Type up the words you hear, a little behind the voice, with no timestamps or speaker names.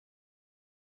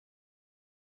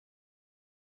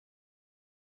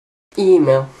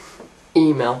Email,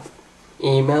 email,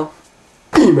 email,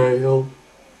 email.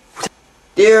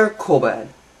 Dear CoolBad,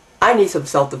 I need some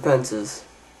self-defenses.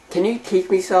 Can you teach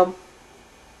me some?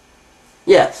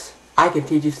 Yes, I can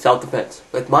teach you self-defense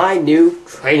with my new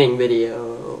training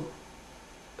video.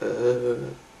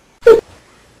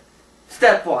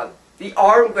 Step 1. The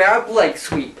arm grab leg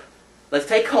sweep. Let's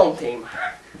take home team.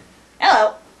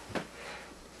 Hello.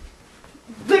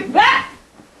 Big Bat.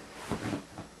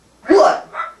 What?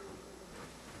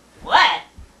 What?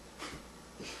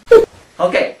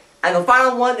 Okay, and the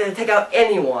final one is to take out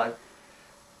anyone.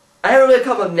 I haven't really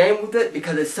come up with a name with it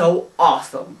because it's so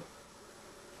awesome.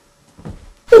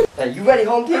 Are you ready,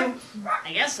 home team?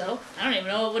 I guess so. I don't even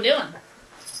know what we're doing.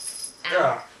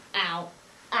 Ow. Ow.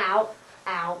 Ow.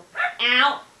 Ow.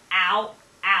 Ow. Ow.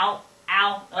 Ow.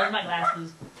 Ow. Those are my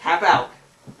glasses. Tap out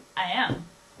I am.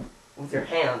 with your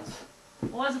hands.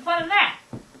 What's the fun in that?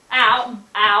 Ow.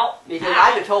 Ow. Because ow.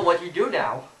 I've been told what you do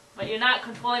now. But you're not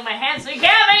controlling my hands, so you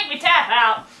can't make me tap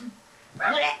out.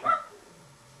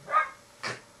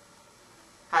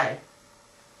 Hi.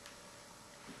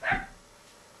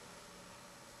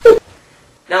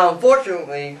 Now,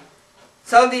 unfortunately,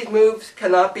 some of these moves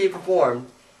cannot be performed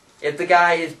if the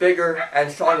guy is bigger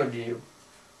and stronger than you,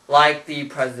 like the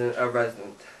president of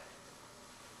Resident.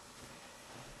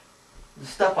 The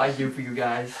stuff I do for you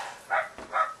guys.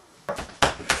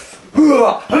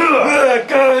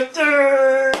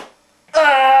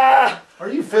 Are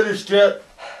you finished yet?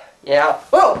 Yeah.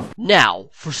 Oh! Now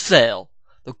for sale,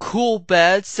 the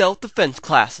CoolBad self-defense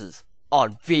classes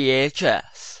on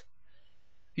VHS.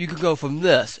 You can go from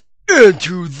this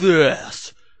into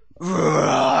this.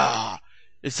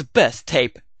 It's the best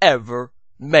tape ever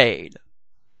made.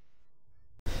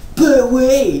 But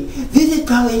wait, this is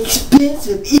probably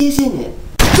expensive, isn't it?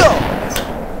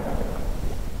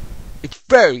 It's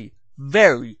very,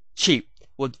 very cheap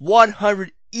with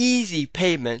 100 easy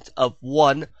payments of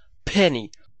 1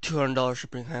 penny. $200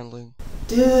 shipping and handling.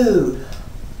 Dude,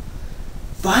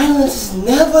 violence is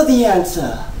never the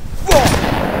answer.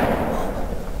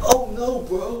 Oh no,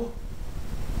 bro.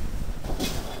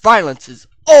 Violence is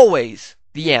always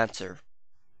the answer.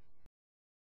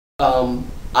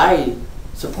 I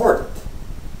support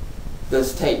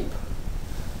this tape.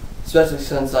 Especially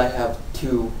since I have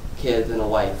 2 kids and a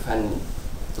wife, and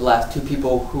the last 2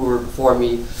 people who were before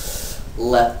me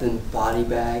left in body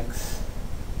bags.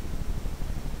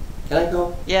 Can I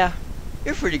go? Yeah,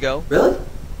 you're free to go. Really?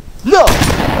 No!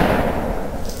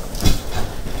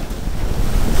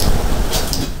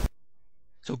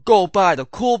 So go buy the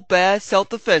CoolBad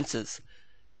self-defenses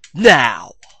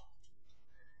now!